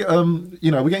actually,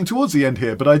 we're getting towards the end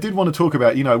here, but I did want to talk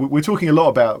about, we're talking a lot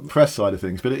about press side of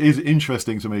things, but it is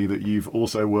interesting to me that you've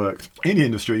also worked in the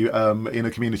industry in a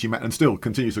community and still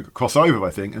continue to cross over, I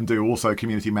think, and do also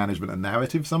community management and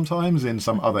narrative sometimes in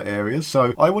some other areas.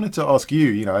 So I wanted to ask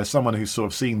you, as someone who's sort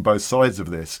of seen both sides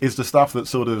of this, is the stuff that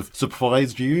sort of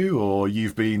surprised you or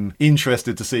you've been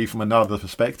interested to see from another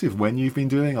perspective when you've been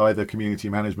doing either community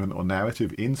management or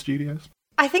narrative in studios?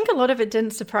 I think a lot of it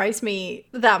didn't surprise me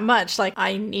that much. Like,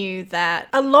 I knew that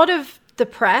a lot of the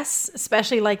press,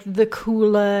 especially like the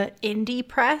cooler indie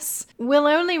press, will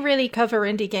only really cover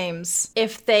indie games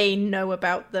if they know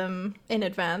about them in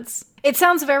advance. It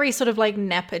sounds very sort of like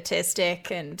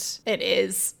nepotistic, and it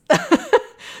is.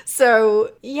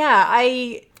 So yeah,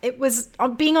 it was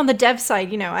being on the dev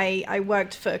side, I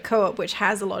worked for Co-op, which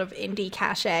has a lot of indie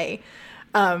cachet.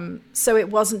 So it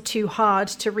wasn't too hard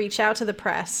to reach out to the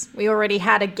press. We already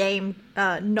had a game,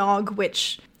 Nog,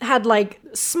 which had like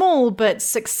small but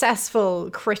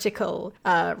successful critical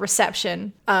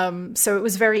reception. So it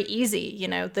was very easy.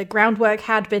 The groundwork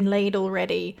had been laid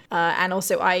already. And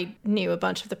also I knew a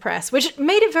bunch of the press, which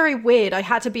made it very weird. I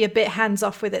had to be a bit hands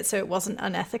off with it so it wasn't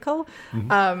unethical.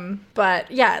 But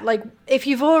yeah, like if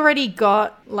you've already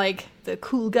got like the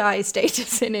cool guy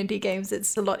status in indie games,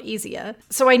 it's a lot easier.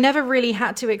 So I never really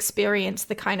had to experience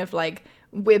the kind of like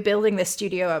we're building this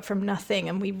studio up from nothing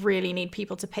and we really need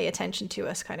people to pay attention to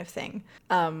us kind of thing.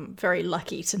 Very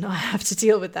lucky to not have to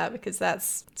deal with that because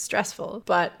that's stressful.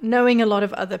 But knowing a lot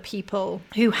of other people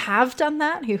who have done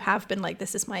that, who have been like,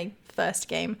 this is my first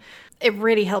game, it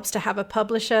really helps to have a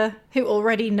publisher who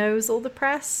already knows all the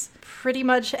press. Pretty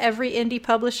much every indie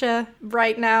publisher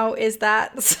right now is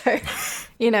that. So,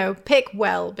 pick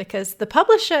well, because the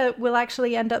publisher will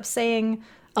actually end up saying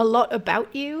a lot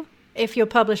about you. If you're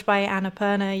published by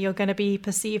Annapurna, you're going to be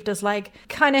perceived as like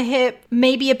kind of hip,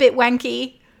 maybe a bit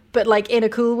wanky, but like in a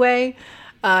cool way.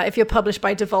 If you're published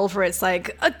by Devolver, it's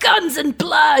like guns and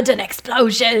blood and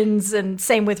explosions, and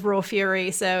same with Raw Fury.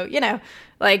 So,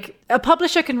 like a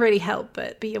publisher can really help,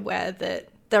 but be aware that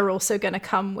they're also going to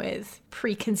come with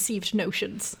preconceived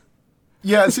notions.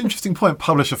 Yeah, it's an interesting point,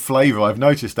 publisher flavour. I've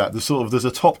noticed that there's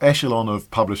a top echelon of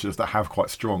publishers that have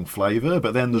quite strong flavour,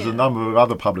 but then there's a number of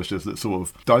other publishers that sort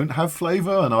of don't have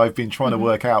flavour, and I've been trying to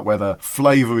work out whether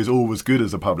flavour is always good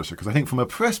as a publisher, because I think from a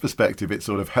press perspective it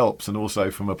sort of helps, and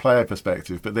also from a player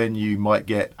perspective, but then you might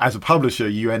get, as a publisher,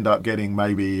 you end up getting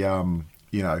maybe,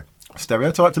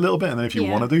 stereotyped a little bit, and then if you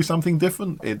want to do something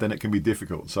different, then it can be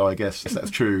difficult. So I guess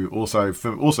that's true. Also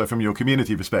from your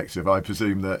community perspective, I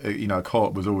presume that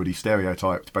Co-op was already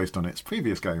stereotyped based on its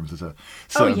previous games as a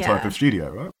certain type of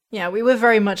studio, right? Yeah, we were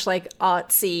very much like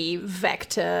artsy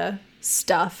vector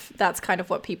stuff. That's kind of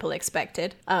what people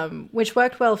expected, which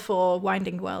worked well for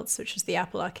Winding Worlds, which is the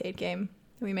Apple Arcade game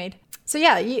that we made. So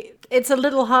yeah, it's a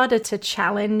little harder to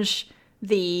challenge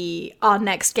our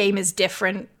next game is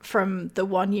different from the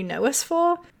one you know us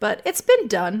for, but it's been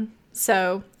done,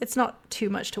 so it's not too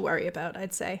much to worry about,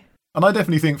 I'd say. And I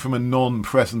definitely think from a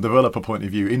non-press and developer point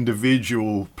of view,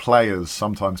 individual players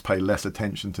sometimes pay less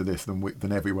attention to this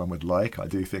than everyone would like. I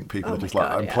do think people are just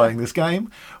I'm playing this game.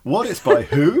 What? It's by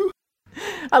who?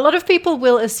 A lot of people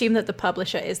will assume that the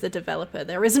publisher is the developer.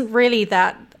 There isn't really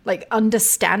that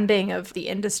understanding of the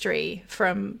industry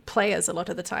from players a lot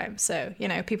of the time. So,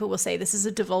 people will say this is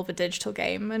a Devolver Digital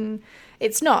game, and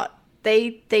it's not.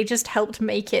 They just helped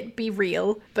make it be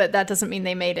real, but that doesn't mean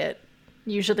they made it.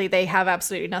 Usually they have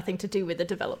absolutely nothing to do with the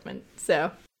development.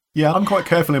 So yeah, I'm quite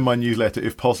careful in my newsletter,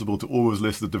 if possible, to always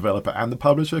list the developer and the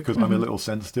publisher, because I'm a little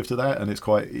sensitive to that, and it's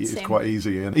quite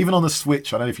easy. And even on the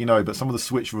Switch, I don't know if you know, but some of the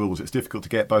Switch rules, it's difficult to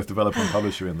get both developer and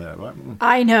publisher in there, right?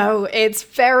 I know. It's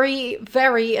very,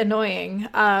 very annoying,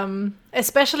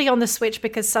 especially on the Switch,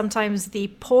 because sometimes the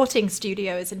porting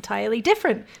studio is entirely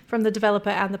different from the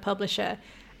developer and the publisher.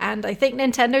 And I think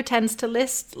Nintendo tends to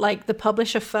list the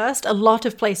publisher first. A lot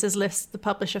of places list the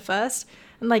publisher first.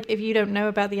 And if you don't know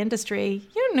about the industry,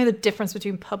 you don't know the difference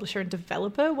between publisher and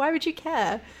developer. Why would you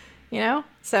care?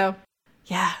 So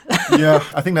yeah. Yeah,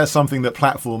 I think that's something that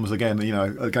platforms, again,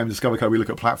 at Game Discover Co, we look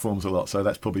at platforms a lot, so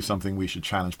that's probably something we should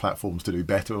challenge platforms to do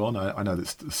better on. I know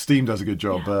that Steam does a good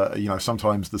job, but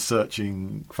sometimes the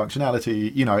searching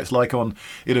functionality, it's like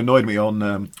it annoyed me on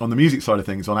the music side of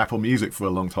things, on Apple Music for a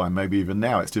long time, maybe even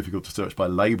now, it's difficult to search by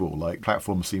label.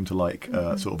 Platforms seem to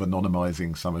sort of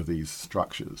anonymizing some of these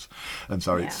structures, and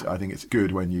so I think it's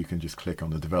good when you can just click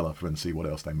on the developer and see what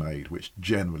else they made, which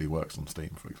generally works on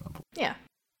Steam, for example. Yeah.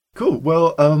 Cool.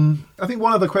 Well, I think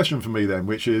one other question for me then,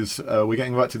 which is we're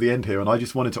getting right to the end here, and I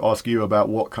just wanted to ask you about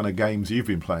what kind of games you've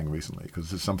been playing recently, because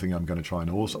this is something I'm going to try and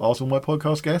also ask all my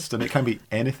podcast guests, and it can be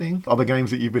anything. Other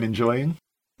games that you've been enjoying?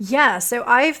 Yeah, so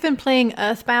I've been playing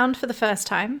Earthbound for the first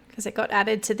time because it got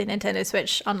added to the Nintendo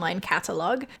Switch online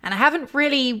catalog, and I haven't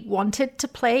really wanted to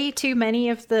play too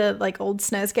many of the old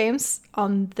SNES games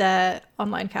on the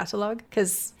online catalog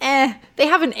because they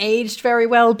haven't aged very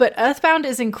well, but Earthbound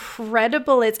is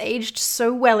incredible. It's aged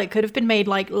so well. It could have been made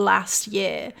last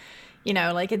year.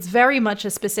 It's very much a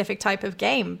specific type of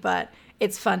game, but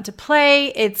it's fun to play.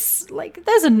 It's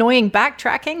there's annoying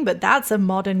backtracking, but that's a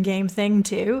modern game thing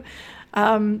too.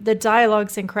 The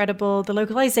dialogue's incredible. The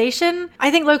localization,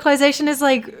 I think localization is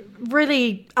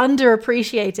really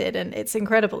underappreciated, and it's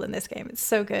incredible in this game. It's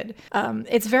so good.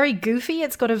 It's very goofy.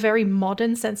 It's got a very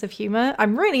modern sense of humor.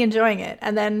 I'm really enjoying it.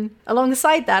 And then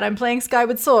alongside that, I'm playing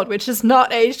Skyward Sword, which has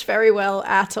not aged very well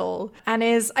at all, and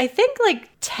is, I think,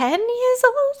 10 years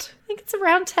old. I think it's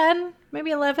around 10,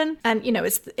 maybe 11. And,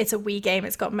 it's a Wii game.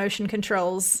 It's got motion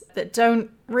controls that don't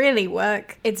really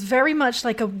work. It's very much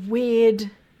like a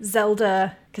weird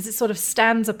Zelda, because it sort of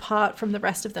stands apart from the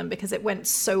rest of them because it went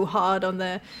so hard on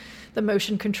the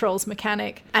motion controls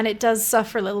mechanic, and it does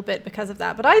suffer a little bit because of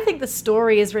that. But I think the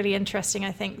story is really interesting.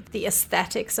 I think the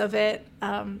aesthetics of it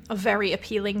are very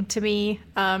appealing to me.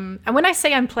 And when I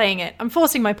say I'm playing it, I'm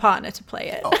forcing my partner to play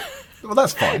it. Well,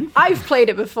 that's fine. I've played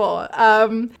it before.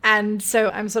 And so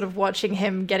I'm sort of watching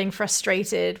him getting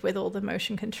frustrated with all the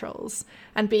motion controls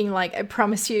and being like, I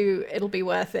promise you it'll be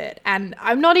worth it. And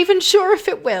I'm not even sure if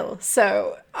it will.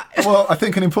 So... Well, I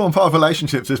think an important part of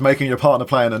relationships is making your partner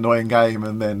play an annoying game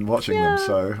and then watching them.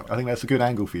 So I think that's a good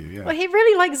angle for you, yeah. Well, he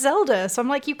really likes Zelda. So I'm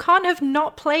like, you can't have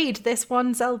not played this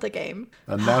one Zelda game.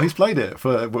 And now he's played it,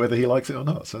 for whether he likes it or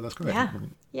not. So that's great. Yeah.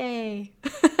 Yay.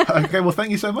 Okay, well,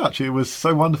 thank you so much. It was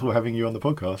so wonderful having you on the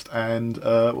podcast. And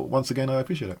once again, I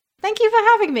appreciate it. Thank you for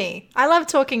having me. I love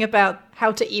talking about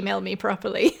how to email me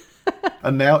properly.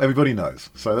 And now everybody knows.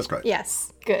 So that's great.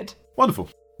 Yes, good. Wonderful.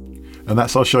 And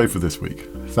that's our show for this week.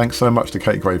 Thanks so much to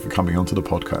Kate Gray for coming onto the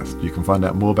podcast. You can find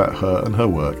out more about her and her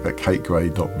work at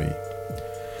kategray.me.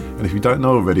 And if you don't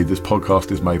know already, this podcast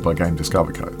is made by Game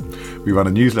Discover Co. We run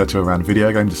a newsletter around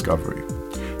video game discovery.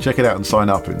 Check it out and sign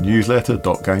up at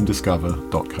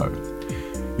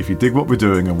newsletter.gamediscover.co. If you dig what we're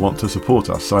doing and want to support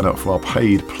us, sign up for our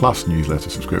paid plus newsletter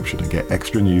subscription and get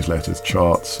extra newsletters,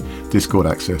 charts, Discord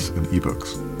access and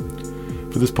ebooks.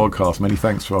 For this podcast, many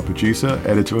thanks to our producer,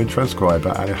 editor and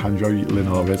transcriber Alejandro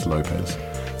Linares Lopez,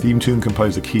 theme tune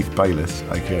composer Keith Bayliss,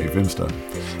 aka Vimster,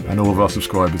 and all of our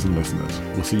subscribers and listeners.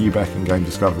 We'll see you back in Game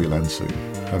Discovery Land soon.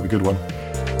 Have a good one.